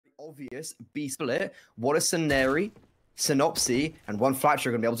obvious B split. What is Scenary, Synopsy, and one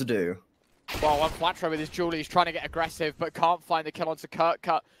Flatcher going to be able to do? Well, one Flatcher with his Julie is trying to get aggressive, but can't find the kill onto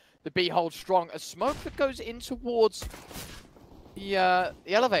Cut. The B holds strong. A smoke that goes in towards the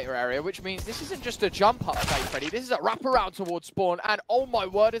elevator area, which means this isn't just a jump up play, Freddy. This is a wraparound towards spawn, and oh my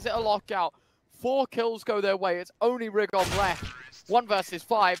word, is it a lockout. 4 kills go their way. It's only Rigon left. 1 versus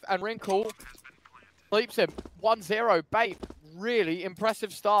 5, and Wrinkle sleeps him. 1-0, bait. Really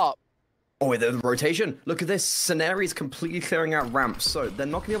impressive start. Oh, the rotation. Look at this. Scenario is completely clearing out ramps, so they're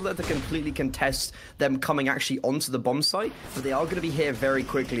not going to be able to completely contest them coming actually onto the bomb site, but they are going to be here very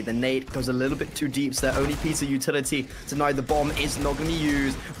quickly. The nade goes a little bit too deep, so their only piece of utility to deny the bomb is not going to be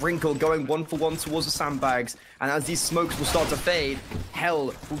used. Wrinkle going 1-for-1 towards the sandbags, and as these smokes will start to fade,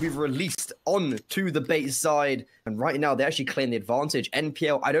 Hell will be released onto the bait side, and right now they actually claim the advantage.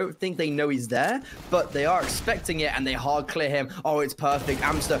 NPL, I don't think they know he's there, but they are expecting it, and they hard clear him. Oh, it's perfect.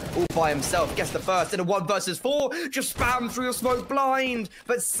 Amster all by himself gets the first in a 1 versus 4. Just spam through the smoke blind,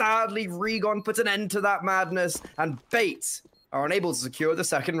 but sadly Rigon puts an end to that madness, and Bait are unable to secure the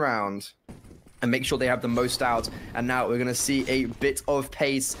second round and make sure they have the most out. And now we're going to see a bit of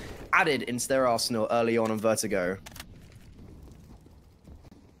pace added into their arsenal early on Vertigo.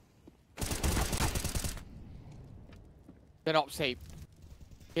 Synopsy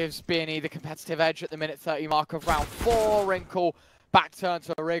gives B&E the competitive edge at the minute 30 mark of round 4. Wrinkle back turn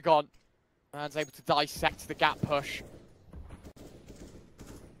to Rigon. Man's able to dissect the gap push.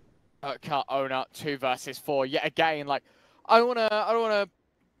 Cut owner 2 versus 4. Yet again, like I don't wanna,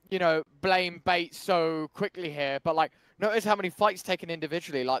 you know, blame Bait so quickly here, but like notice how many fights taken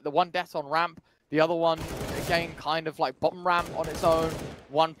individually. Like the one death on ramp, the other one again kind of like bottom ramp on its own.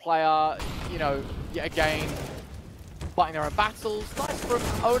 One player, you know, yet again fighting their own battles. Nice from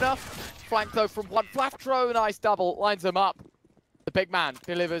owner. Flank though from one Flatro. Nice double. Lines them up. The big man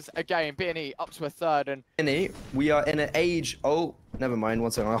delivers again. B&E up to a third. And B&E, we are in an age... Oh, never mind. One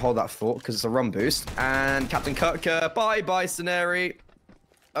second. I'll hold that thought because it's a run boost. And Captain Kurtka. Bye-bye, Scenary.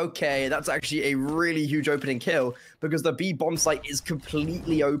 Okay, that's actually a really huge opening kill because the B bomb site is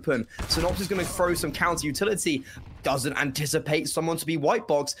completely open. Synopsis is going to throw some counter utility. Doesn't anticipate someone to be white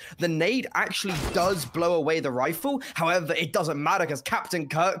box. The nade actually does blow away the rifle. However, it doesn't matter because Captain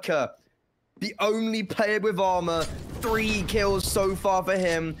Kurtka, the only player with armor, 3 kills so far for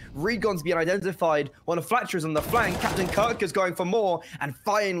him. Rigon's being identified. One of Flatcher's on the flank. Captain Kurtka's going for more. And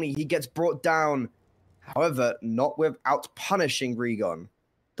finally, he gets brought down. However, not without punishing Rigon.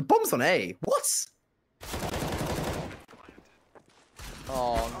 The bomb's on A. What?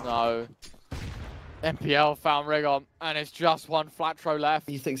 oh no. NPL found Rigon, and it's just one Flatro left.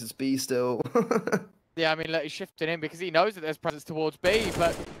 He thinks it's B still. Yeah, I mean, look, he's shifting in because he knows that there's presence towards B,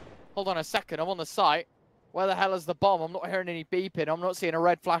 but hold on a second, I'm on the site. Where the hell is the bomb? I'm not hearing any beeping. I'm not seeing a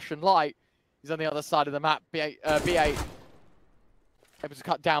red flash and light. He's on the other side of the map. B8 able to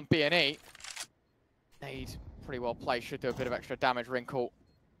cut down B&E. Nade, pretty well played. Should do a bit of extra damage. Wrinkle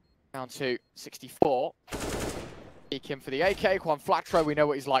down to 64. Peek him for the AK. Juan Flatro, we know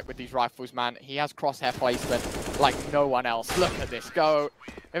what he's like with these rifles, man. He has crosshair placement like no one else. Look at this go.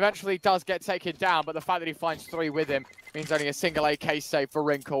 Eventually does get taken down, but the fact that he finds 3 with him means only a single AK save for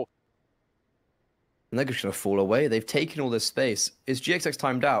Wrinkle. And they're just going to fall away. They've taken all this space. Is GXX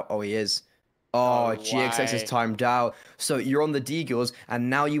timed out? Oh, he is. Oh, no GXX is timed out. So you're on the Deagles, and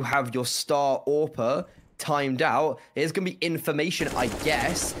now you have your star AWPer timed out. It's going to be information, I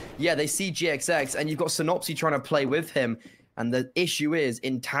guess. Yeah, they see GXX, and you've got Synopsy trying to play with him. And the issue is,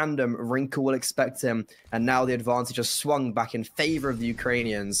 in tandem, Wrinkle will expect him. And now the advantage has swung back in favor of the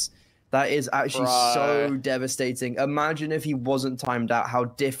Ukrainians. That is actually so devastating. Imagine if he wasn't timed out, how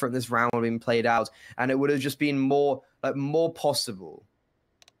different this round would have been played out. And it would have just been more possible.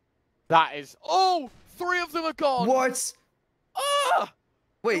 That is... Oh! 3 of them are gone! What? Ah!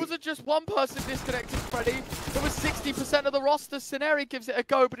 Wait. It wasn't just one person disconnected, Freddy. It was 60% of the roster. Scenary gives it a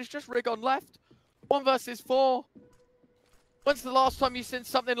go, but it's just Rigon left. 1 versus 4. When's the last time you've seen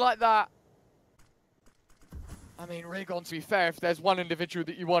something like that? I mean, Rigon, to be fair, if there's one individual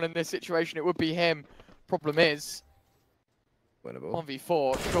that you want in this situation, it would be him. Problem is, winnable.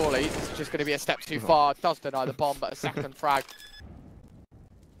 1v4, surely it's just going to be a step too far. Does deny the bomb, but a second frag.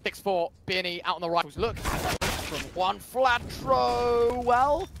 6-4, B&E out on the rifles. Look from one Flatro.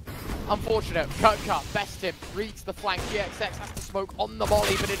 Well, unfortunate. Cut, best him, reads the flank. GXX has to smoke on the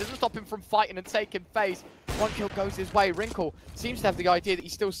molly, but it doesn't stop him from fighting and taking face. 1 kill goes his way. Wrinkle seems to have the idea that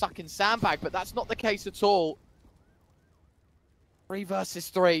he's still sucking sandbag, but that's not the case at all. 3 versus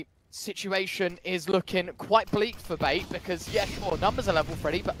 3. Situation is looking quite bleak for Bait because, yeah, sure, numbers are level,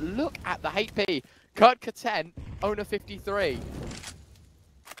 Freddy, but look at the HP. Kurtka 10, owner 53.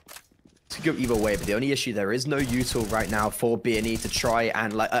 to go either way, but the only issue, there is no util right now for B&E to try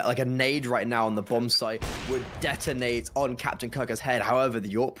and like a nade right now on the bomb site would detonate on Captain Kirker's head. However,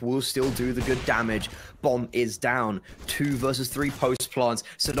 the AWP will still do the good damage. Bomb is down. 2 versus 3 post plants.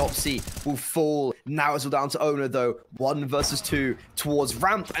 Synopsy will fall. Now it's all down to Owner though. 1 versus 2 towards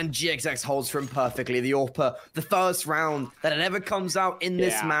ramp, and GXX holds for him perfectly. The AWPer, the first round that it ever comes out in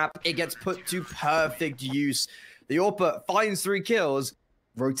this map, it gets put to perfect use. The AWPer finds 3 kills.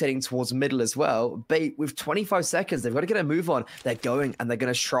 Rotating towards middle as well. Bait with 25 seconds. They've got to get a move on. They're going and they're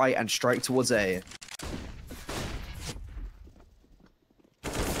going to try and strike towards A.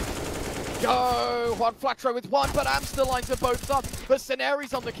 Go! One Flatro with 1, but Amster lines them both up. But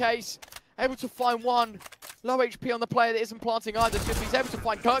Scenari's on the case. Able to find 1. Low HP on the player that isn't planting either. So if he's able to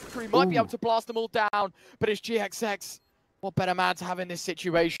find Kirk, he might be able to blast them all down. But it's GXX. What better man to have in this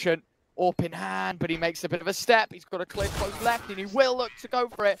situation? AWP in hand, but he makes a bit of a step. He's got a clear close left, and he will look to go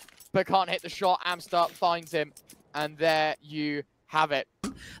for it, but can't hit the shot. Amster finds him, and there you have it.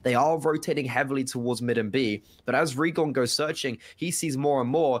 They are rotating heavily towards mid and B, but as Regon goes searching, he sees more and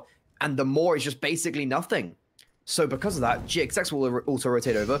more, and the more is just basically nothing. So because of that, GXX will also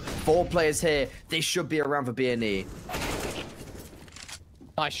rotate over. 4 players here. They should be around for B&E.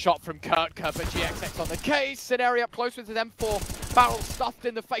 Nice shot from Kurtka, but GXX on the case. Scenario up close with his M4. Barrel stuffed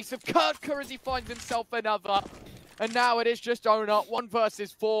in the face of Kurtka as he finds himself another. And now it is just Owner. 1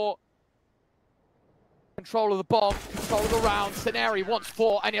 versus 4. Control of the bomb, control of the round. Scenario wants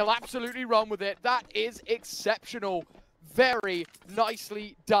 4, and he'll absolutely run with it. That is exceptional. Very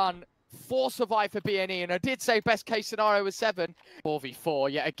nicely done. 4 survive for B&E, and I did say best case scenario was 7.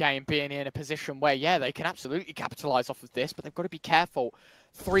 4v4, yet again, B&E in a position where, yeah, they can absolutely capitalize off of this, but they've got to be careful.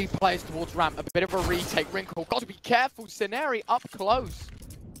 3 players towards ramp, a bit of a retake. Wrinkle, got to be careful. Scenari up close.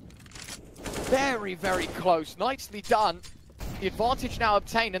 Very, very close. Nicely done. The advantage now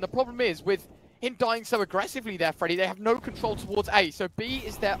obtained, and the problem is, with him dying so aggressively there, Freddy, they have no control towards A, so B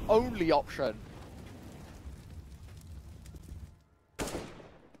is their only option.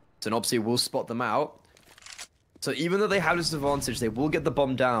 Synopsy will spot them out. So even though they have this advantage, they will get the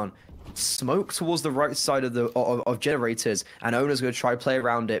bomb down. Smoke towards the right side of the generators, and Owner's going to try play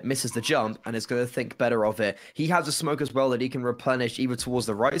around it, misses the jump, and is going to think better of it. He has a smoke as well that he can replenish either towards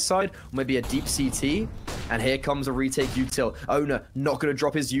the right side, or maybe a deep CT. And here comes a retake util. Owner not going to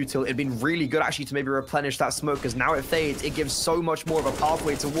drop his util. It'd been really good actually to maybe replenish that smoke, because now it fades. It gives so much more of a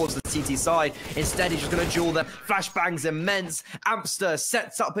pathway towards the CT side. Instead, he's just going to duel them. Flashbang's immense. Amster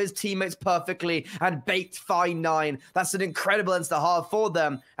sets up his teammates perfectly, and baked fine 9. That's an incredible end to the half for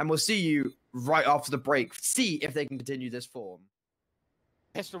them, and we'll see you right after the break. See if they can continue this form.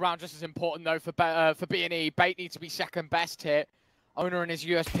 Pistol round just as important though for B&E. Bait needs to be second best here. Owner and his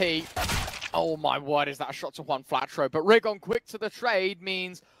USP. Oh my word, is that a shot to 1 Flatro? But Rigon quick to the trade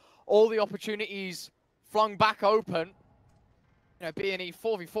means all the opportunities flung back open. You know, B&E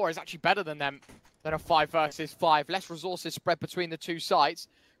 4v4 is actually better than them than a 5 versus 5. Less resources spread between the 2 sites.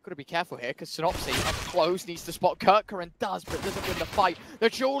 Got to be careful here, because Synopsy up close needs to spot Kurtka and does, but doesn't win the fight. The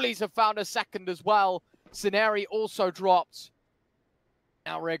Julies have found a second as well. Scenari also dropped.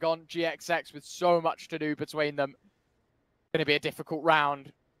 Now Rigon, GXX with so much to do between them. Going to be a difficult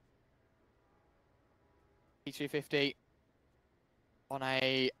round. P250 on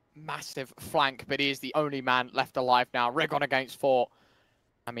a massive flank, but he is the only man left alive now. Rigon against 4.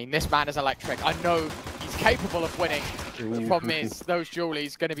 I mean, this man is electric. I know he's capable of winning. The problem is, those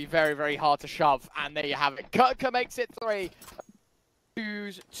Julies going to be very, very hard to shove. And there you have it. Kurtka makes it 3.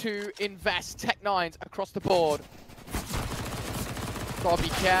 Choose to invest. Tech-9s across the board. Gotta be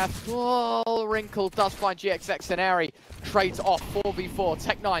careful. Wrinkle does find GXX Scenari. Trades off 4v4.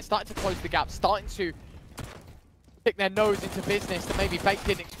 Tech-9 starting to close the gap. Starting to stick their nose into business that maybe Bake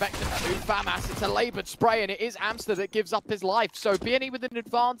didn't expect them to do. Famas, it's a laboured spray, and it is Amster that gives up his life. So B&E with an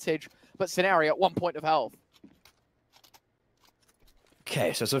advantage, but Scenari at 1 point of health.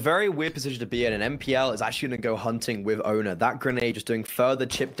 Okay, so it's a very weird position to be in, and MPL is actually going to go hunting with Owner. That grenade just doing further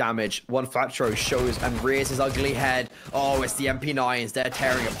chip damage. 1 Flatro shows and rears his ugly head. Oh, it's the MP9s. They're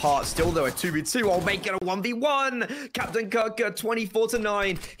tearing apart. Still, though, a 2v2. I'll make it a 1v1. Captain Kirker,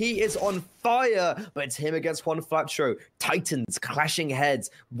 24-9. He is on fire, but it's him against 1 Flatro. Titans clashing heads.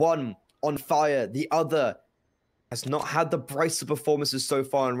 One on fire, the other has not had the brightest performances so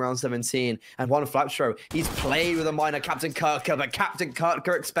far in round 17. And 1 Flatro, he's played with a minor Captain Kirker, but Captain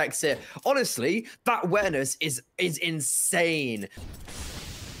Kirker expects it. Honestly, that awareness is insane.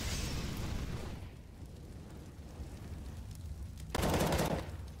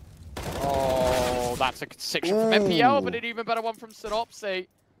 Oh, that's a section from MPL, but an even better one from Synopsy.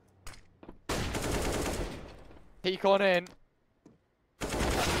 Peek on in.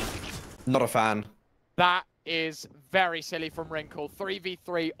 Not a fan. That is very silly from Wrinkle.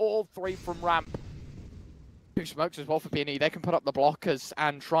 3v3, all three from ramp. Two smokes as well for B&E. They can put up the blockers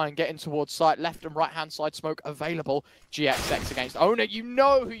and try and get in towards site. Left and right hand side smoke available. GXX against Owner. You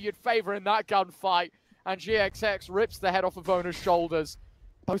know who you'd favor in that gunfight. And GXX rips the head off of Owner's shoulders.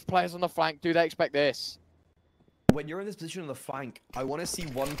 Both players on the flank. Do they expect this? When you're in this position on the flank, I want to see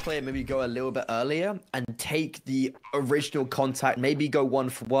one player maybe go a little bit earlier and take the original contact, maybe go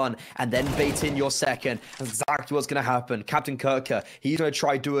 1-for-1, and then bait in your second. That's exactly what's going to happen. Captain Kirker, he's going to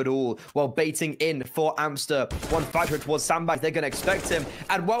try do it all while baiting in for Amster. One factor towards sandbags, they're going to expect him.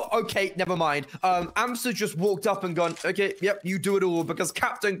 And well, okay, never mind. Amster just walked up and gone, okay, yep, you do it all, because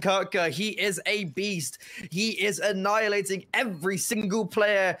Captain Kirker, he is a beast. He is annihilating every single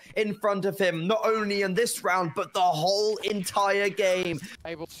player in front of him, not only in this round, but the whole entire game.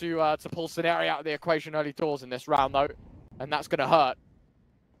 Able to pull Scenario out of the equation early doors in this round, though, and that's going to hurt.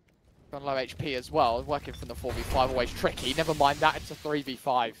 On low HP as well, working from the 4v5, always tricky. Never mind that, it's a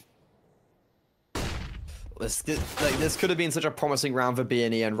 3v5. This could have been such a promising round for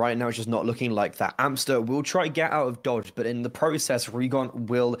B&E, and right now it's just not looking like that. Amster will try to get out of dodge, but in the process, Regon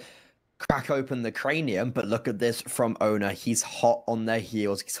will crack open the cranium. But look at this from Owner. He's hot on their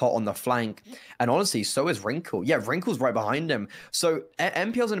heels. He's hot on the flank. And honestly, so is Wrinkle. Yeah, Wrinkle's right behind him. So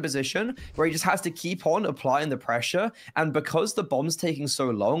MPL's in a position where he just has to keep on applying the pressure. And because the bomb's taking so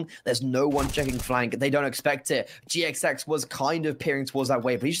long, there's no one checking flank. They don't expect it. GXX was kind of peering towards that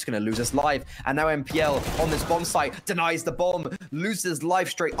way, but he's just going to lose his life. And now MPL on this bomb site denies the bomb, loses life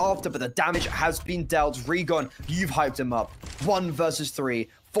straight after, but the damage has been dealt. Regon, you've hyped him up. 1 versus 3.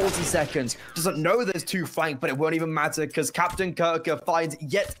 40 seconds. Doesn't know there's 2 flank, but it won't even matter because Captain Kirker finds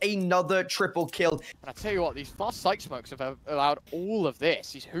yet another triple kill. And I tell you what, these fast sight smokes have allowed all of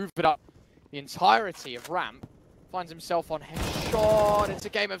this. He's hoovered up the entirety of ramp. Finds himself on headshot. It's a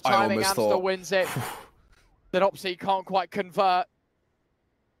game of timing. Amster wins it. Then Opsy can't quite convert.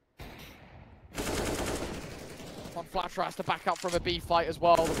 One Flatterer has to back up from a B fight as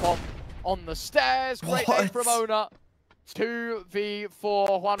well. The bomb on the stairs. Great aim from Owner.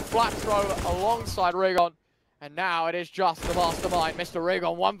 2v4, one flat throw alongside Regon. And now it is just the mastermind, Mr.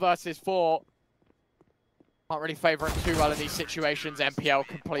 Regon, 1 versus 4. Can't really favour him too well in these situations. MPL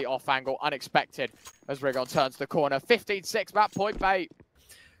complete off angle, unexpected as Regon turns the corner. 15-6 map point bait.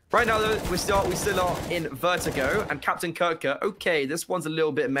 Right now, though, we still are in Vertigo, and Captain Kirker, okay, this one's a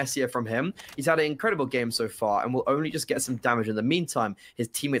little bit messier from him. He's had an incredible game so far, and will only just get some damage. In the meantime, his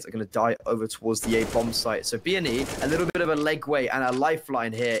teammates are going to die over towards the A bomb site. So B&E, a little bit of a legway and a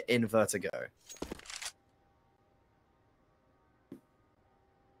lifeline here in Vertigo.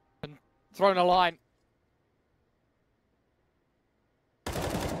 And thrown a line.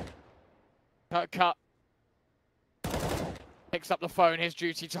 Cut. Picks up the phone, his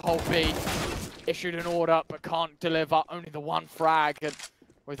duty to hold B. Issued an order, but can't deliver. Only the 1 frag. And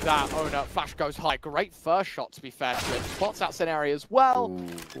with that, Owner, flash goes high. Great first shot, to be fair to him. Spots out Scenario as well.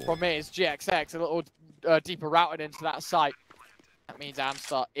 Ooh. From his GXX, a little deeper routed into that site. That means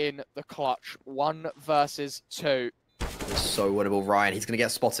Amster in the clutch. 1 versus 2. So winnable, Ryan. He's going to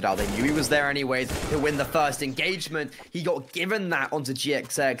get spotted out. They knew he was there anyways. He'll win the first engagement. He got given that onto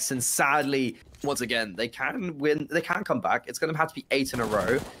GXX, and sadly, once again, they can win. They can come back. It's going to have to be 8 in a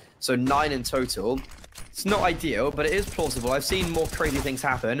row, so 9 in total. It's not ideal, but it is plausible. I've seen more crazy things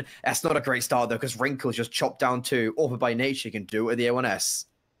happen. That's not a great start, though, because Wrinkle's just chopped down 2. Orpha by nature can do it with the A1S.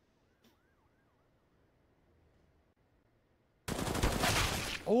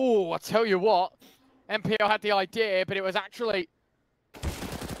 Oh, I tell you what. MPL had the idea, but it was actually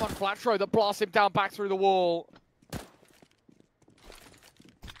one flat throw that blasts him down back through the wall.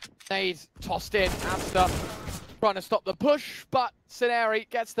 Nade tossed in. Amster trying to stop the push, but Scenari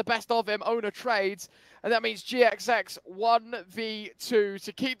gets the best of him. Owner trades, and that means GXX 1v2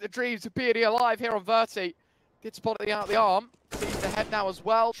 to keep the dreams of B&E alive here on Verti. Good spot at the out of the arm. Sees the head now as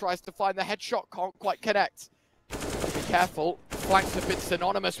well. Tries to find the headshot, can't quite connect. Be careful. Flanks have been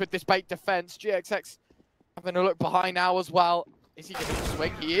synonymous with this bait defense. GXX having a look behind now as well. Is he going to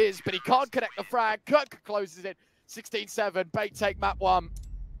swing? He is, but he can't connect the frag. Kirk closes it. 16-7. Bait take map 1.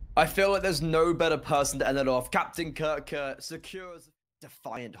 I feel like there's no better person to end it off. Captain Kirk secures a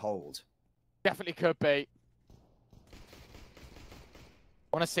defiant hold. Definitely could be.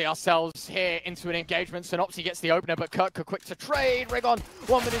 Want to see ourselves here into an engagement. Synopsy gets the opener, but Kirk quick to trade. Regon,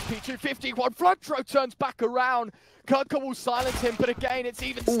 1 minute P250. One front throw turns back around. Kirk will silence him, but again, it's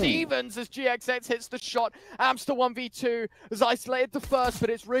even Stevens as GXX hits the shot. Amster 1v2 has isolated the first, but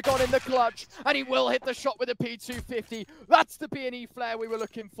it's Regon in the clutch, and he will hit the shot with a P250. That's the B&E flare we were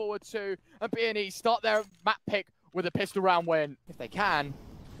looking forward to. And B&E start their map pick with a pistol round win. If they can,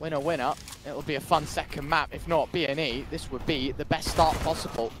 winner, winner. It'll be a fun second map. If not B&E, this would be the best start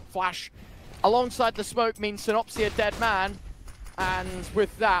possible. Flash alongside the smoke means Synopsy a dead man. And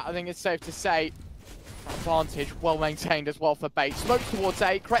with that, I think it's safe to say, advantage well maintained as well for Bait. Smoke towards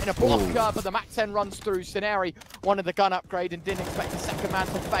A, creating a blocker, but the Mac 10 runs through. Scenari wanted the gun upgrade and didn't expect the second man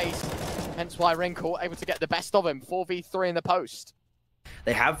to face. Hence why Wrinkle able to get the best of him. 4v3 in the post.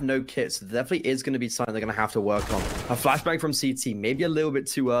 They have no kits, so there definitely is going to be something they're going to have to work on. A flashbang from CT, maybe a little bit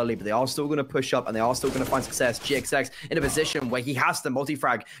too early, but they are still going to push up and they are still going to find success. GXX in a position where he has to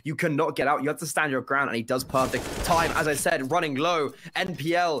multi-frag. You cannot get out. You have to stand your ground, and he does perfect. Time, as I said, running low.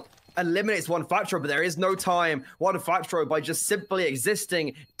 NPL eliminates one flat throw, but there is no time. One flat throw, by just simply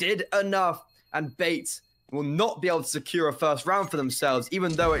existing, did enough, and Bait will not be able to secure a first round for themselves,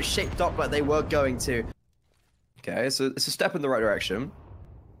 even though it shaped up like they were going to. Okay, so it's a step in the right direction.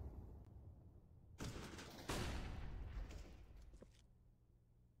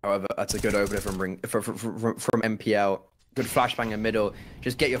 However, that's a good opener from MPL. Good flashbang in middle.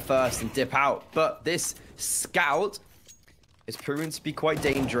 Just get your first and dip out. But this scout is proven to be quite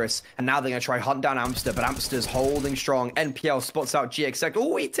dangerous. And now they're going to try hunt down Amster, but Amster's holding strong. NPL spots out GXX.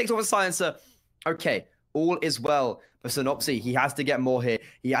 Oh, he takes off a silencer. Okay, all is well for Synopsy. He has to get more here.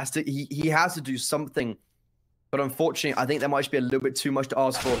 He has to do something. But unfortunately, I think that might be a little bit too much to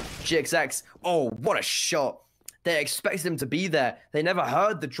ask for. GXX, oh, what a shot. They expected him to be there. They never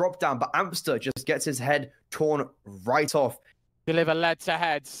heard the drop down, but Amster just gets his head torn right off. Deliver lead to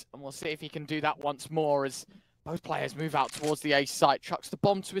heads, and we'll see if he can do that once more as both players move out towards the A site. Chucks the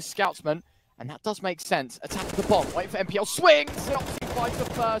bomb to his scoutsman, and that does make sense. Attack the bomb, wait for MPL, swings, and obviously finds the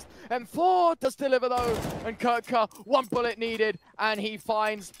first. M4 does deliver though, and Kirka, one bullet needed, and he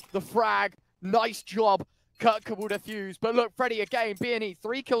finds the frag. Nice job. Kirka will defuse, but look, Freddy again, B&E,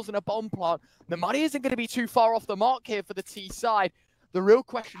 3 kills in a bomb plant. The money isn't going to be too far off the mark here for the T side. The real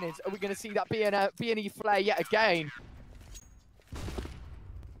question is, are we going to see that B&E flare yet again?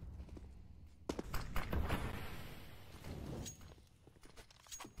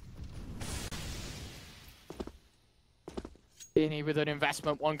 B&E with an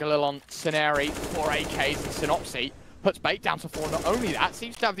investment, 1 Galil on Scenari, 4 AKs and Synopsy. Puts Bait down to 4. Not only that,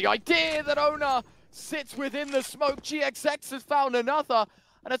 seems to have the idea that Owner sits within the smoke. GXX has found another.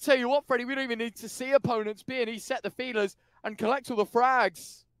 And I tell you what, Freddy, we don't even need to see opponents. B&E set the feelers and collect all the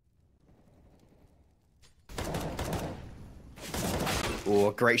frags.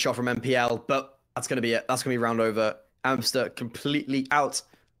 Oh, great shot from MPL, but that's going to be it. That's going to be round over. Amster completely out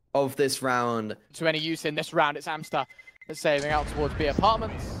of this round. To any use in this round, it's Amster that's saving out towards B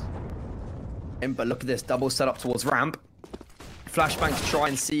apartments. But look at this, double setup towards ramp. Flashbang to try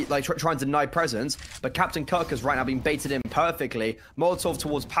and see, like, try and deny presence, but Captain Kirk has right now been baited in perfectly. Molotov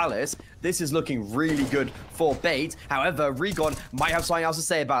towards Palace. This is looking really good for Bait. However, Regon might have something else to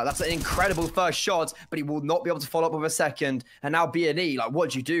say about it. That's an incredible first shot, but he will not be able to follow up with a second. And now B&E, like,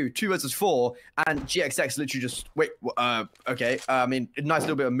 what do you do? 2 versus 4, and GXX literally just, wait, okay. I mean, a nice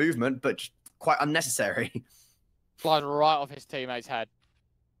little bit of movement, but quite unnecessary. Flies right off his teammate's head.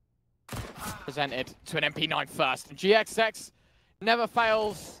 Presented to an MP9 first, and GXX never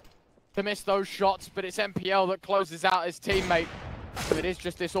fails to miss those shots, but it's MPL that closes out his teammate. So it is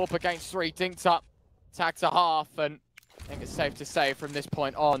just this AWP against 3, dinked up, tagged to half, and I think it's safe to say from this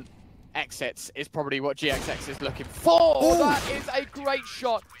point on, exits is probably what GXX is looking for. Ooh. That is a great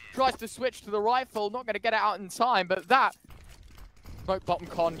shot. Tries to switch to the rifle, not going to get it out in time, but that smoke bottom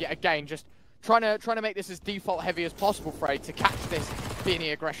con yet again, just trying to make this as default heavy as possible, Fred, to catch this B&E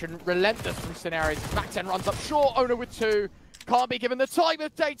aggression. Relentless from scenarios. Mac 10 runs up short, Owner with 2. Can't be given the time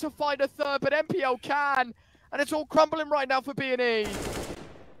of day to find a third, but MPL can. And it's all crumbling right now for B&E.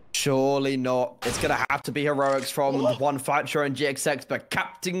 Surely not. It's going to have to be heroics from one Fletcher and GXX, but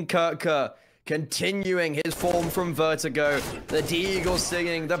Captain Kirka continuing his form from Vertigo. The Deagle's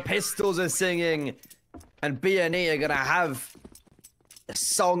singing, the Pistols are singing, and B&E are going to have the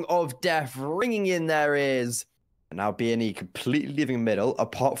song of death ringing in their ears. And now B&E completely leaving middle,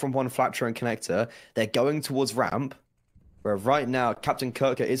 apart from one Fletcher and Connector. They're going towards ramp. Where right now, Captain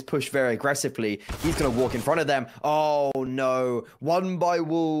Kirka is pushed very aggressively. He's going to walk in front of them. Oh, no. 1 by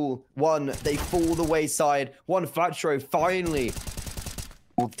wall. 1. They fall the wayside. 1 Flatro finally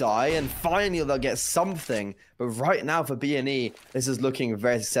will die. And finally, they'll get something. But right now for B&E, this is looking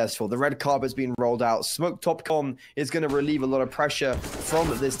very successful. The red carpet's been rolled out. Smoke Topcom is going to relieve a lot of pressure from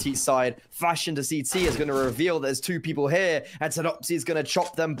this T side. Flash into CT is going to reveal there's 2 people here. And Synopsy is going to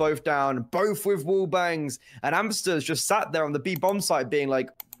chop them both down. Both with wall bangs. And Amster's just sat there on the B bomb site being like,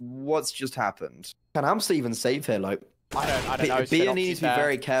 what's just happened? Can Amster even save here? Like, I don't know. B&E needs to be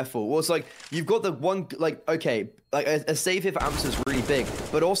very careful. Well, it's like, you've got the one, like, okay, like a save here for Amps is really big,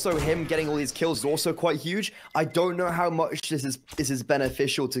 but also him getting all these kills is also quite huge. I don't know how much this is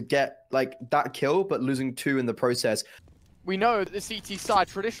beneficial to get, like, that kill, but losing 2 in the process. We know that the CT side,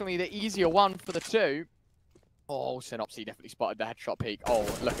 traditionally the easier one for the 2. Oh, Synopsy definitely spotted the headshot peak. Oh,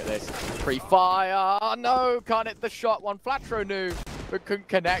 look at this. Free fire. No, can't hit the shot. One Flatro knew, but couldn't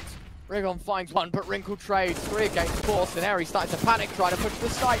connect. Rigon finds one, but Wrinkle trades 3 against 4. Scenari starting to panic, trying to push the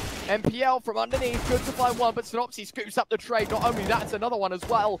site. MPL from underneath, good to find one, but Synopsy scoops up the trade. Not only that, it's another one as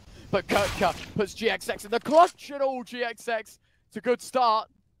well. But Kurtka puts GXX in the clutch, and all GXX. It's a good start.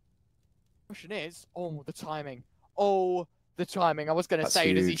 Question is, oh, the timing. Oh, the timing. I was going to say,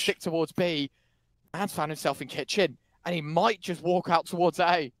 huge. Does he stick towards B? Man's found himself in kitchen, and he might just walk out towards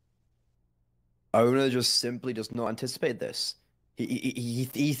A. Owner just simply does not anticipate this.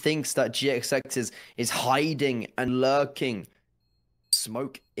 He thinks that GXX is hiding and lurking.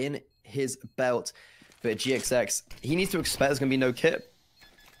 Smoke in his belt. But GXX, he needs to expect there's going to be no kit.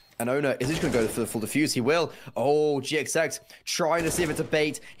 And Owner, is he just going to go for the full defuse? He will. Oh, GXX trying to see if it's a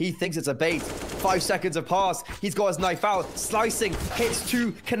bait. He thinks it's a bait. 5 seconds have passed. He's got his knife out. Slicing. Hits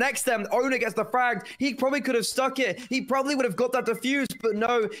 2. Connects them. Owner gets the frag. He probably could have stuck it. He probably would have got that defuse. But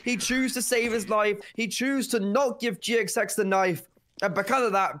no, he chose to save his life. He chose to not give GXX the knife. And because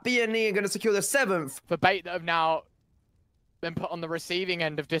of that, B&E are going to secure the 7th. For bait that have now been put on the receiving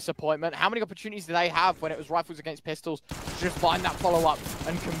end of disappointment. How many opportunities did they have when it was rifles against pistols to just find that follow-up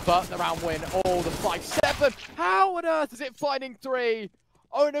and convert the round win? Oh, the 5-7. How on earth is it finding 3?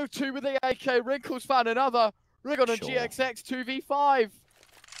 Oh no, 2 with the AK. Wrinkles found another. Rigon and GXX 2v5.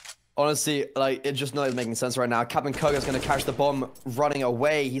 Honestly, like, it's just not making sense right now. Captain Koga's going to catch the bomb running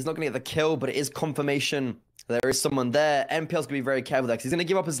away. He's not going to get the kill, but it is confirmation there is someone there. MPL's going to be very careful there because he's going to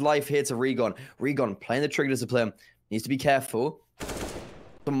give up his life here to Rigon. Rigon playing the trigger discipline. Needs to be careful.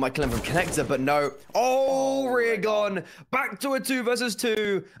 Someone might kill him from connector, but no. Oh, Rigon. Back to a 2 versus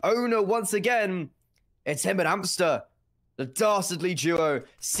 2. Owner once again. It's him and Amster. The dastardly duo,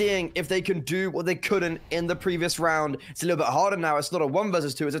 seeing if they can do what they couldn't in the previous round. It's a little bit harder now. It's not a 1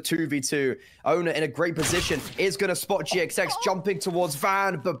 versus 2, it's a 2v2. Owner in a great position is going to spot GXX jumping towards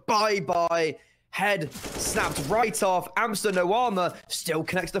Van, but bye-bye. Head snapped right off. Amster, no armor, still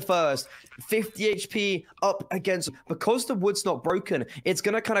connects the first. 50 HP up against, because the wood's not broken, it's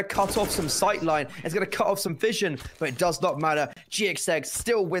going to kind of cut off some sight line. It's going to cut off some vision, but it does not matter. GXX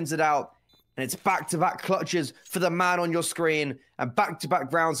still wins it out. And it's back-to-back clutches for the man on your screen. And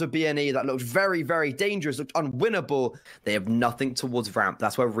back-to-back rounds for B&E that looked very, very dangerous, looked unwinnable. They have nothing towards ramp.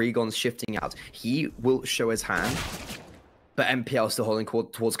 That's where Rigon's shifting out. He will show his hand. But MPL still holding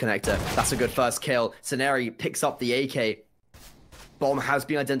towards connector. That's a good first kill. Scenari picks up the AK. Bomb has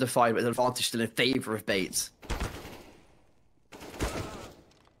been identified, but the advantage still in favor of Bates.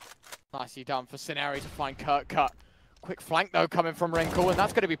 Nicely done for Scenari to find Kurtka. Quick flank, though, coming from Wrinkle, and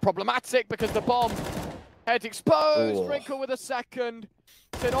that's going to be problematic because the bomb head exposed. Oh. Wrinkle with a second.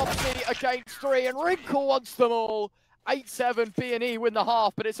 Synopsy against 3, and Wrinkle wants them all. 8-7, B&E win the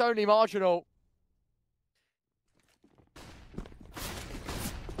half, but it's only marginal.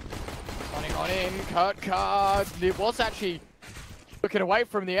 Running on in, Kurtka. It was actually looking away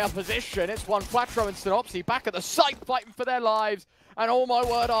from the opposition. It's one Flatro and Synopsy back at the site fighting for their lives. And oh my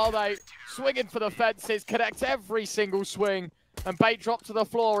word, are they swinging for the fences, connect every single swing. And Bait dropped to the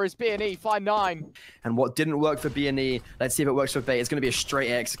floor as B&E find 9. And what didn't work for B&E, let's see if it works for Bait. It's going to be a straight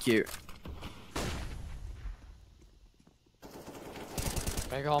execute.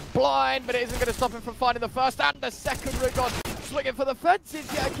 Rigon blind, but it isn't going to stop him from finding the first and the second. Rigon swinging for the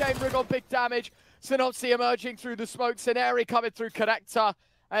fences yet again. Rigon big damage. Synopsy emerging through the smoke. Scenari coming through connector.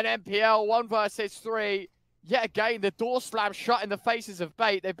 And MPL 1 versus 3. Yet again, the door slam shut in the faces of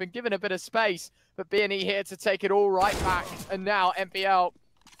Bait. They've been given a bit of space, but B&E here to take it all right back. And now MPL,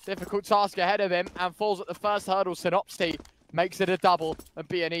 difficult task ahead of him, and falls at the first hurdle. Synopsy makes it a double, and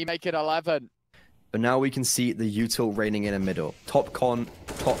B&E make it 11. But now we can see the util reigning in the middle. Top con,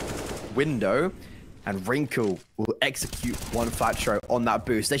 top window, and Wrinkle will execute one Flatro on that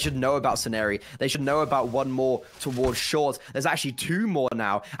boost. They should know about Scenari. They should know about one more towards short. There's actually 2 more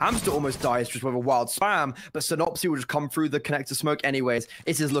now. Amster almost dies just with a wild spam, but Synopsy will just come through the connector smoke anyways.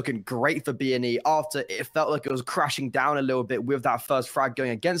 This is looking great for B&E after it felt like it was crashing down a little bit with that first frag going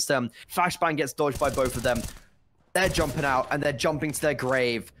against them. Flashbang gets dodged by both of them. They're jumping out, and they're jumping to their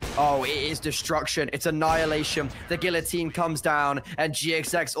grave. Oh, it is destruction. It's annihilation. The guillotine comes down, and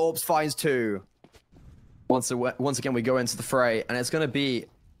GXX Orbs finds 2. Once again, we go into the fray, and it's going to be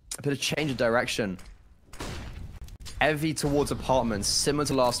a bit of change of direction. Heavy towards apartments, similar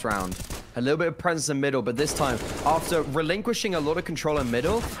to last round. a little bit of presence in middle, but this time, after relinquishing a lot of control in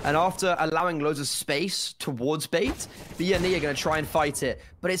middle, and after allowing loads of space towards bait, BNE are going to try and fight it.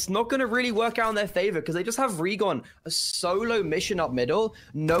 But it's not going to really work out in their favor, because they just have Regon, a solo mission up middle,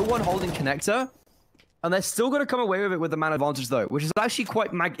 no one holding connector. And they're still going to come away with it with the man advantage, though, which is actually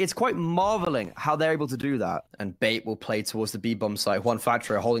quite marveling how they're able to do that. And Bait will play towards the B-bomb site. Juan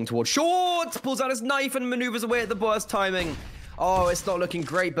Flatro holding towards short, pulls out his knife and maneuvers away at the burst timing. Oh, it's not looking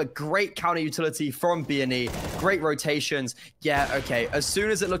great, but great counter utility from BNE. Great rotations. Yeah, okay. As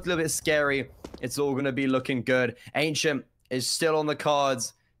soon as it looked a little bit scary, it's all going to be looking good. Ancient is still on the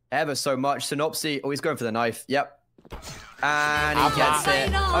cards ever so much. Synopsy, oh, he's going for the knife. Yep. And he gets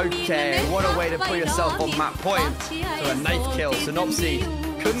it. Okay, what a way to put yourself on map point. So a knife kill. Synopsy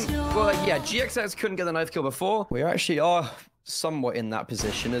couldn't, well, yeah, GXX couldn't get the knife kill before. We actually are somewhat in that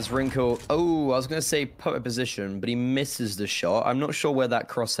position as Wrinkle, oh, I was going to say perfect position, but he misses the shot. I'm not sure where that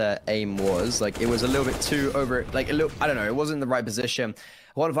crosshair aim was. Like, it was a little bit too over, like, a little, I don't know, it wasn't in the right position.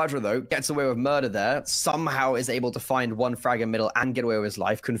 Juan Fadra, though, gets away with murder there, somehow is able to find one frag in middle and get away with his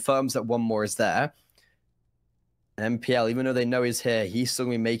life, confirms that one more is there. MPL, even though they know he's here, he's still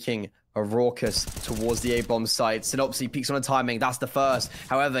going to be making a raucous towards the A-bomb site. Synopsy peaks on the timing. That's the first.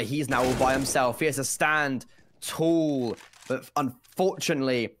 However, he's now all by himself. He has to stand tall. But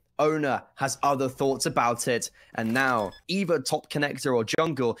unfortunately, Owner has other thoughts about it. And now, either top connector or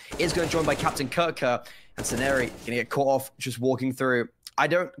jungle is going to join by Captain Kirker. And Ceneri going to get caught off just walking through. I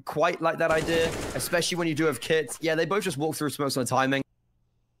don't quite like that idea, especially when you do have kits. Yeah, they both just walk through smokes on the timing.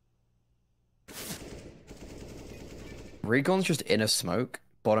 Regon's just in a smoke,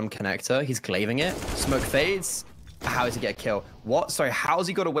 bottom connector. He's glaving it. Smoke fades. How does he get a kill? What? Sorry, how's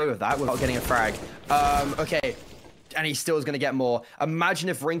he got away with that without getting a frag? Okay. And he still is going to get more. Imagine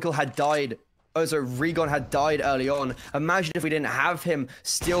if Wrinkle had died. Oh, so Regon had died early on. Imagine if we didn't have him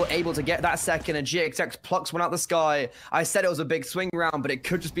still able to get that second and GXX plucks one out the sky. I said it was a big swing round, but it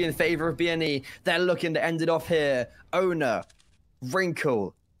could just be in favor of BNE. They're looking to end it off here. Owner,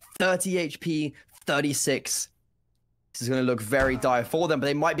 Wrinkle, 30 HP, 36. This is going to look very dire for them, but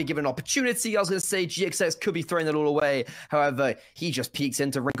they might be given an opportunity. I was going to say GXX could be throwing it all away. However, he just peeks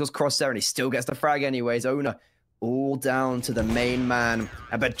into Wrinkle's crosshair and he still gets the frag anyways. Owner all down to the main man.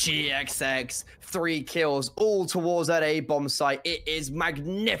 But GXX, 3 kills, all towards that A-bomb site. It is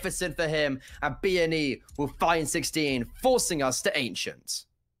magnificent for him. And BNE will find 16, forcing us to Ancient.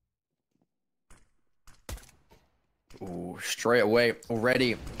 Ooh, straight away,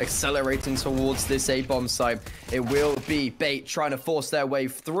 already accelerating towards this A-bomb site. It will be Bait trying to force their way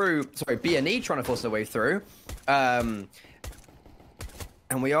through. Sorry, BNE trying to force their way through. And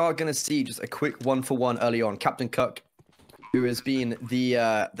we are going to see just a quick 1-for-1 early on. Captain Cook, who has been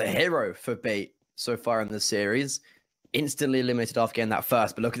the hero for Bait so far in the series, instantly eliminated after getting that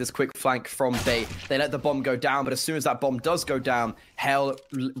first. But look at this quick flank from Bait. They let the bomb go down, but as soon as that bomb does go down, hell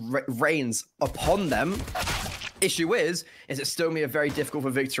rains upon them. Issue is it's still going to be a very difficult for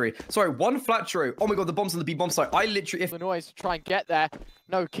victory. Sorry, one flat true. Oh my god, the bomb's on the B-bomb site. I literally... The noise to try and get there.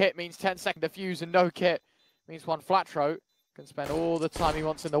 No kit means 10-second defuse, and no kit means one flat throw can spend all the time he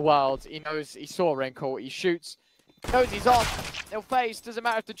wants in the world. He knows he saw Wrinkle. He shoots. Knows he's off. He'll face. Doesn't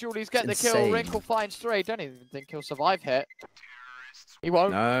matter if the Julies get the kill. Wrinkle finds 3. Don't even think he'll survive hit. He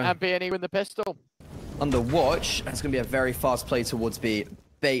won't. No. And BNE with the pistol. Under watch, it's going to be a very fast play towards B.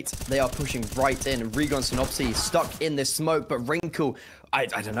 Bait, they are pushing right in. Regon Synopsy stuck in this smoke, but Wrinkle, I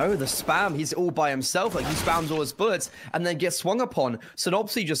don't know, the spam, he's all by himself, like he spams all his bullets and then gets swung upon.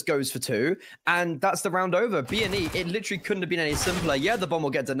 Synopsy just goes for 2, and that's the round over. BNE, it literally couldn't have been any simpler. Yeah, the bomb will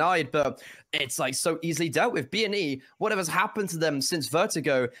get denied, but it's like so easily dealt with. BNE, whatever's happened to them since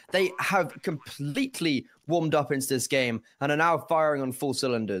Vertigo, they have completely warmed up into this game and are now firing on full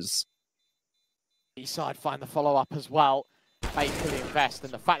cylinders. Eastside find the follow-up as well. Basically invest,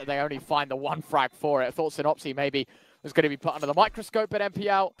 and the fact that they only find the 1 frag for it. I thought Synopsy maybe was going to be put under the microscope at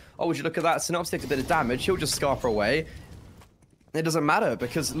MPL. Oh, would you look at that? Synopsy takes a bit of damage. He'll just scarper away. It doesn't matter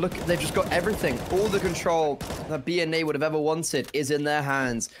because look, they've just got everything. All the control that BNA would have ever wanted is in their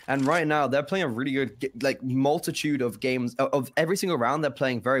hands. And right now they're playing a really good, like, multitude of games of every single round. They're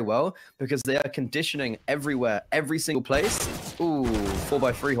playing very well because they are conditioning everywhere, every single place. Ooh,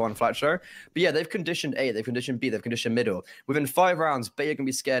 4x3 Juan Flatcher. But yeah, they've conditioned A, they've conditioned B, they've conditioned middle. Within 5 rounds, Bay are going to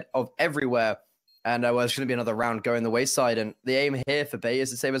be scared of everywhere. And well, it's going to be another round going the wayside. And the aim here for Bay is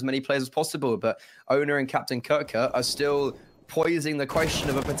to save as many players as possible. But Owner and Captain Kirker are still poising the question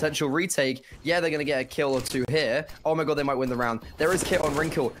of a potential retake. Yeah, they're going to get a kill or 2 here. Oh my god, they might win the round. There is kit on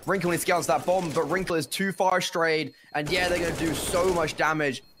Wrinkle. Wrinkle needs to get onto that bomb, but Wrinkle is too far strayed. And yeah, they're going to do so much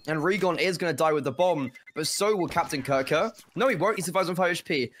damage. And Regon is going to die with the bomb, but so will Captain Kirker. No, he won't. He survives on 5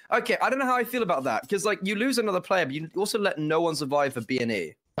 HP. Okay, I don't know how I feel about that, because, like, you lose another player, but you also let no one survive for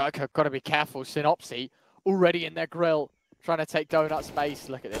B&E. Kirker, got to be careful. Synopsy already in their grill, trying to take Donut space.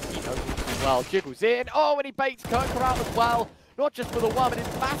 Look at this. He knows it as well. Jiggles in. Oh, and he baits Kirker out as well. Not just for the one, but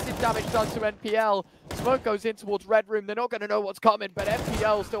it's massive damage done to NPL. Smoke goes in towards Red Room. They're not going to know what's coming, but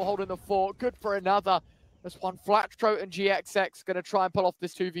NPL still holding the fort. Good for another. There's one Flatthroat and GXX going to try and pull off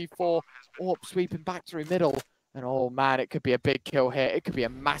this 2v4. Orb sweeping back through middle. And oh man, it could be a big kill here. It could be a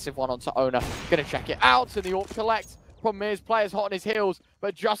massive one onto Owner. Going to check it out, and the Orb collects. Problem is, player's hot on his heels,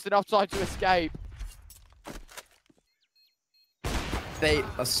 but just enough time to escape. They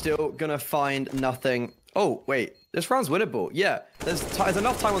are still going to find nothing. Oh, wait. This round's winnable. Yeah, there's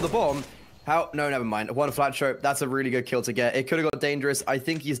enough time on the bomb. How? No, never mind. One Flatthroat. That's a really good kill to get. It could have got dangerous. I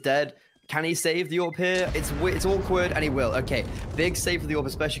think he's dead. Can he save the Orb here? It's awkward, and he will. Okay, big save for the Orb,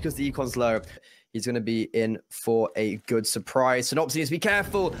 especially because the Econ's low. He's going to be in for a good surprise. Synopsy needs to be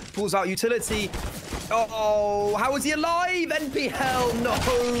careful. Pulls out utility. Oh, how is he alive? NPL,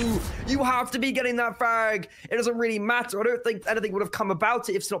 no. You have to be getting that frag. It doesn't really matter. I don't think anything would have come about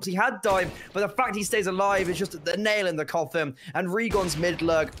it if Synopsy had died. But the fact he stays alive is just the nail in the coffin. And Regon's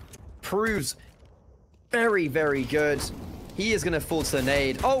mid-lurk proves very, very good. He is going to fall to the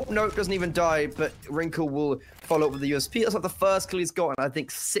nade. Oh, no, doesn't even die, but Wrinkle will follow up with the USP. That's like the first kill he's got in, I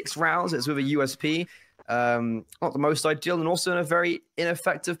think, 6 rounds. It's with a USP. Not the most ideal, and also in a very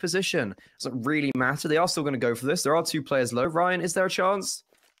ineffective position. Doesn't really matter. They are still going to go for this. There are 2 players low. Ryan, is there a chance?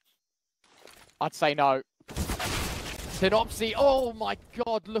 I'd say no. Synopsy, oh my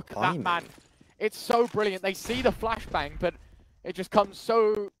god, look at that, man. It's so brilliant. They see the flashbang, but it just comes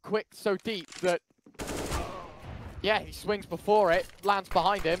so quick, so deep that... Yeah, he swings before it, lands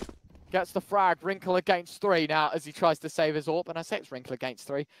behind him, gets the frag. Wrinkle against 3 now as he tries to save his Orb. And I say it's Wrinkle against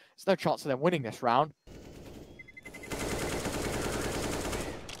 3. There's no chance of them winning this round.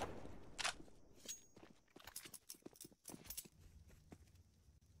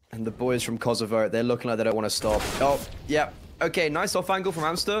 And the boys from Kosovo, they're looking like they don't want to stop. Oh, yeah. Okay, nice off angle from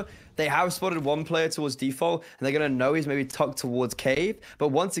Amster. They have spotted one player towards default, and they're going to know he's maybe tucked towards cave. But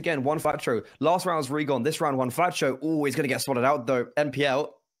once again, one Flatthroat. Last round was Regon. This round, one Flatthroat. Oh, he's going to get spotted out, though.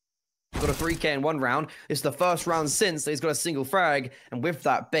 NPL got a 3K in 1 round. It's the first round since he's got a single frag. And with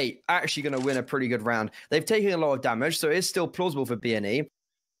that bait, actually going to win a pretty good round. They've taken a lot of damage, so it is still plausible for B&E.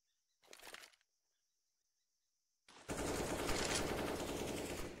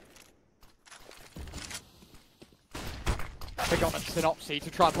 They got a Synopsy to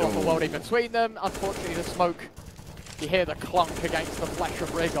try and pull off a world in between them. Unfortunately, the smoke, you hear the clunk against the flesh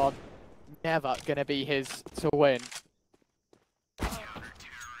of Rigon. Never going to be his to win.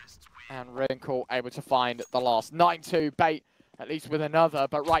 And Wrinkle able to find the last 9-2 bait, at least with another.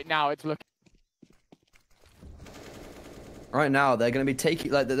 But right now, it's looking... Right now, they're going to be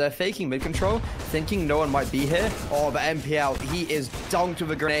taking, like, they're faking mid-control, thinking no one might be here. Oh, but NPL, he is dunked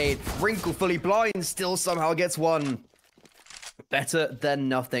with a grenade. Wrinkle fully blind, still somehow gets one. Better than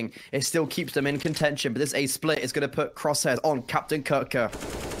nothing. It still keeps them in contention, but this A split is going to put crosshairs on Captain Kirker.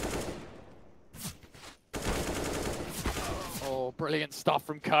 Oh, brilliant stuff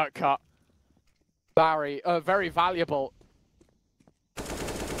from Kirker. Barry, very valuable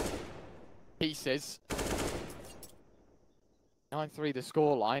pieces. 9-3 the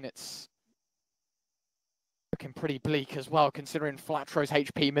scoreline. It's looking pretty bleak as well, considering Flatthroat's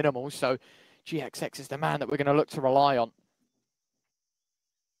HP minimal, so GXX is the man that we're going to look to rely on.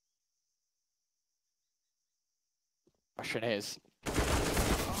 Question is,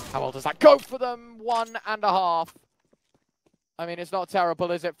 how well does that go for them? 1.5. I mean, it's not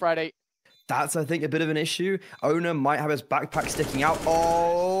terrible, is it, Freddy? That's, I think, a bit of an issue. Owner might have his backpack sticking out.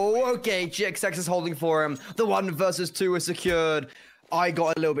 Oh, okay. GXX is holding for him. The 1 versus 2 is secured. I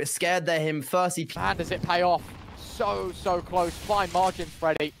got a little bit scared there. Him first. Man, does it pay off? So close. Fine margins,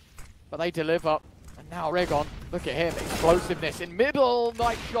 Freddy. But they deliver. And now Rigon, look at him. Explosiveness in middle.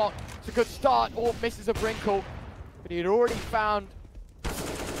 Nice shot. It's a good start. Or misses a Wrinkle. But he had already found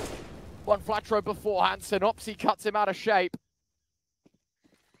one Flatthroat beforehand. Synopsy cuts him out of shape.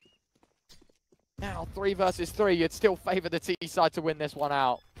 Now 3 versus 3. You'd still favor the T side to win this one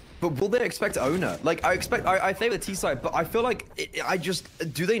out. But will they expect Owner? Like, I favor the T side, but I feel like,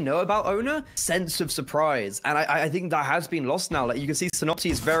 do they know about Owner? Sense of surprise. And I think that has been lost now. Like, you can see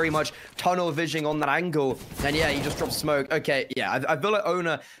Synopsy is very much tunnel visioning on that angle. And yeah, he just dropped smoke. Okay, yeah, I feel like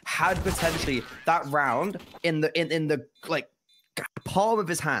Owner had potentially that round in the like, palm of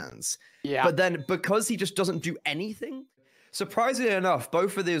his hands. Yeah. But then, because he just doesn't do anything, surprisingly enough,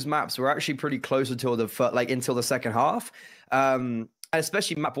 both of those maps were actually pretty close until the second half. And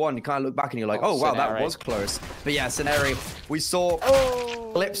especially map 1, you kind of look back and you're like, oh wow, that was close. But yeah, Scenario, we saw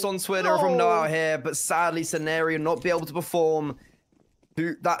clips on Twitter from Noah here, but sadly, Scenario not be able to perform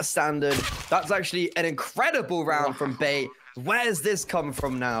to that standard. That's actually an incredible round from Bait. Where's this come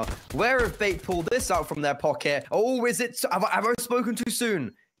from now? Where have Bait pulled this out from their pocket? Oh, is it? Have I spoken too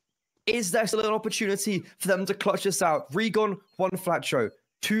soon? Is there still an opportunity for them to clutch this out? Regon, 1 flat show.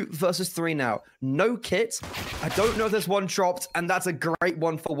 2 versus 3 now. No kit. I don't know if there's 1 dropped, and that's a great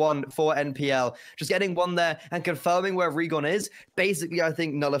 1-for-1 for NPL. Just getting 1 there and confirming where Regon is, basically, I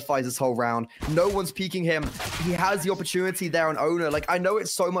think, nullifies this whole round. No one's peeking him. He has the opportunity there on Owner. Like, I know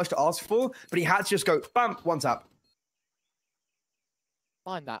it's so much to ask for, but he had to just go, bam, 1 tap.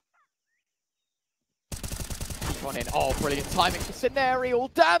 Find that. Keep on in. Oh, brilliant timing for Scenario.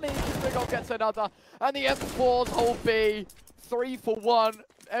 Damage. Regon gets another. And the M4s hold B. 3 for 1.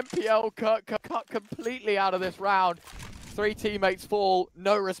 NPL cut completely out of this round. 3 teammates fall.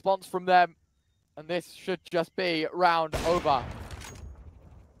 No response from them. And this should just be round over.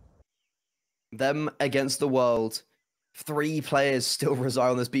 Them against the world. 3 players still reside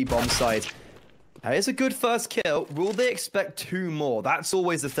on this B bomb side. It's a good first kill. Will they expect 2 more? That's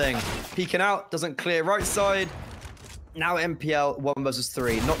always the thing. Peeking out, doesn't clear right side. Now NPL 1 versus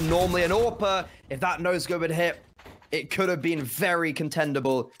 3. Not normally an AWPer. If that no-scope had hit, it could have been very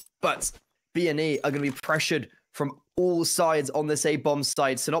contendable, but B&E are going to be pressured from all sides on this A-bomb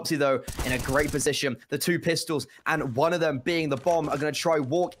side. Synopsy, though, in a great position. The 2 pistols, and one of them being the bomb, are going to try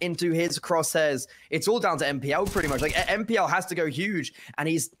walk into his crosshairs. It's all down to NPL, pretty much. Like, NPL has to go huge, and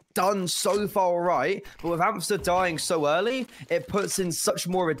he's done so far all right, but with Amster dying so early, it puts in such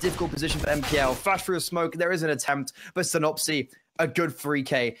more of a difficult position for NPL. Flash through a smoke, there is an attempt, but Synopsy, a good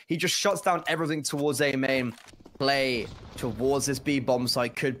 3K. He just shuts down everything towards A main. Play towards this B bomb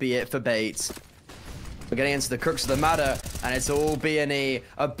site could be it for Bait. We're getting into the crux of the matter, and it's all B&E.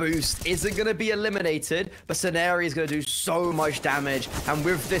 A boost isn't going to be eliminated, but Scenario is going to do so much damage, and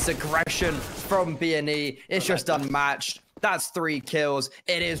with this aggression from B&E, it's just unmatched. That's 3 kills.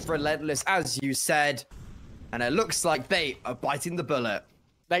 It is relentless, as you said, and it looks like Bait are biting the bullet.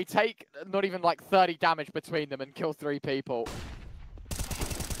 They take not even like 30 damage between them and kill 3 people.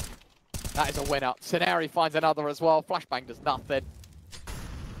 That is a winner. Scenario finds another as well. Flashbang does nothing.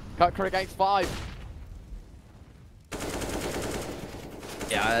 Kirker against 5.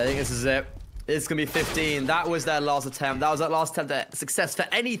 Yeah, I think this is it. It's going to be 15. That was their last attempt. That was their last attempt at success for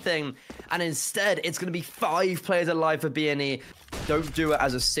anything. And instead, it's going to be 5 players alive for B&E. Don't do it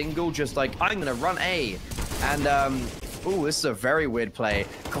as a single. Just like, I'm going to run A. And, ooh, this is a very weird play.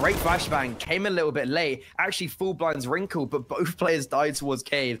 Great flashbang. Came a little bit late. Actually, full blinds wrinkled, but both players died towards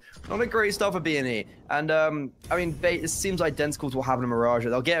Cave. Not a great start for B&E. And, I mean, Bait, it seems identical to what happened in Mirage.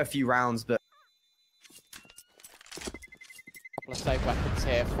 They'll get a few rounds, but... Couple of safe weapons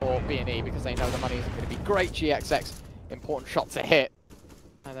here for B&E because they know the money isn't going to be great. GXX, important shot to hit.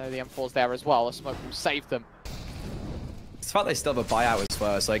 I know the M4's there as well. The smoke will save them. It's the fact they still have a buyout as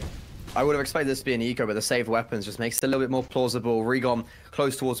well. It's like, I would have expected this to be an eco, but the saved weapons just makes it a little bit more plausible. Regon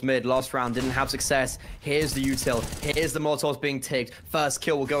close towards mid. Last round didn't have success. Here's the util. Here's the Molotovs being ticked. First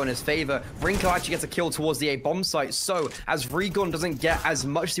kill will go in his favor. Rinko actually gets a kill towards the A bomb site. So as Regon doesn't get as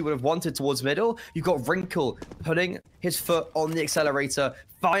much as he would have wanted towards middle, you've got Wrinkle putting his foot on the accelerator.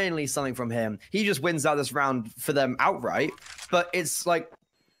 Finally something from him. He just wins out this round for them outright. But it's like...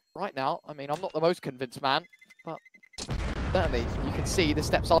 Right now, I mean, I'm not the most convinced man, but... certainly, you can see the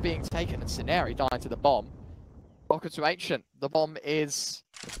steps are being taken and Scenario dying to the bomb. Welcome to Ancient. The bomb is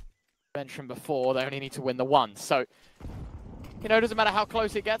mentioned before, they only need to win the 1. So, you know, it doesn't matter how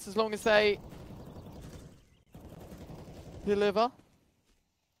close it gets as long as they deliver.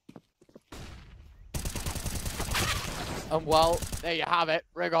 And well, there you have it.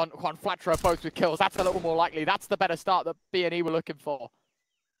 Regon, Juan Flatro both with kills. That's a little more likely. That's the better start that B&E were looking for.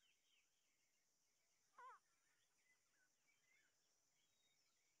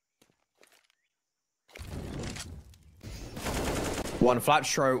 One flat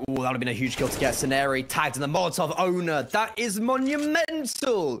throw. Ooh, that would have been a huge kill to get. Scenario tagged in the Molotov owner. That is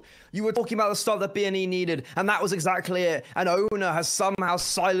monumental. You were talking about the start that B&E needed, and that was exactly it. And owner has somehow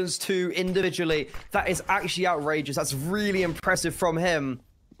silenced 2 individually. That is actually outrageous. That's really impressive from him.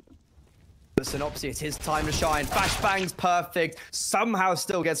 But Synopsy, it's his time to shine. Flashbang's perfect. Somehow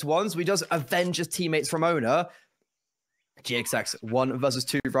still gets 1, so he does avenge his teammates from owner. GXX, 1 versus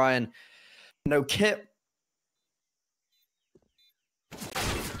 2, Ryan. No kit.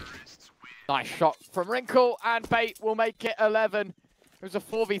 Nice shot from Wrinkle, and Bait will make it 11. It was a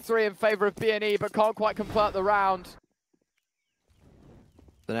 4v3 in favor of B&E, but can't quite convert the round.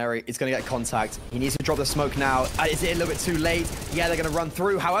 Scenary is going to get contact. He needs to drop the smoke now. Is it a little bit too late? Yeah, they're going to run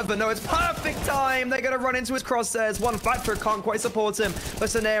through. However, no, it's perfect time. They're going to run into his crosshairs. One factor can't quite support him. But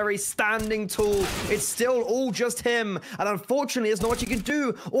Scenary, standing tall. It's still all just him. And unfortunately, there's not much you can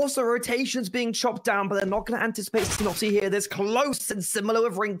do. Also, rotation's being chopped down, but they're not going to anticipate Snotty here. This close and similar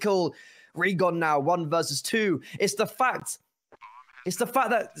with Wrinkle. Regon now, 1 versus 2. It's the fact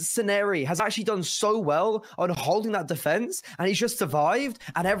that Scenary has actually done so well on holding that defense, and he's just survived,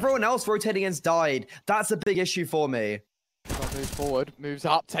 and everyone else rotating against died. That's a big issue for me. Moves forward, moves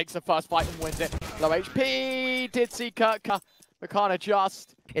up, takes the first fight and wins it. Low HP, did see Kirk, but can't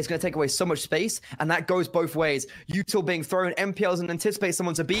adjust. It's going to take away so much space, and that goes both ways. Util being thrown, MPLs, and anticipate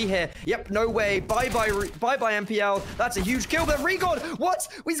someone to be here. Yep, no way. Bye-bye MPL. That's a huge kill, but Regon, what?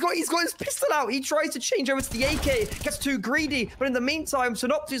 He's got his pistol out. He tries to change over to the AK, gets too greedy, but in the meantime,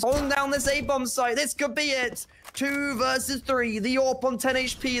 Synopsis holding down this A-bomb site. This could be it. 2 versus 3. The AWP on 10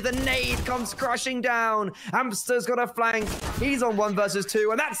 HP. The nade comes crashing down. Hamster's got a flank. He's on 1 versus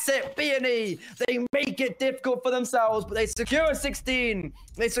 2, and that's it. B&E. They make it difficult for themselves, but they secure 16.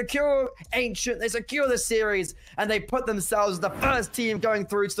 They secure Ancient, they secure the series, and they put themselves as the first team going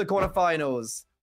through to the quarterfinals.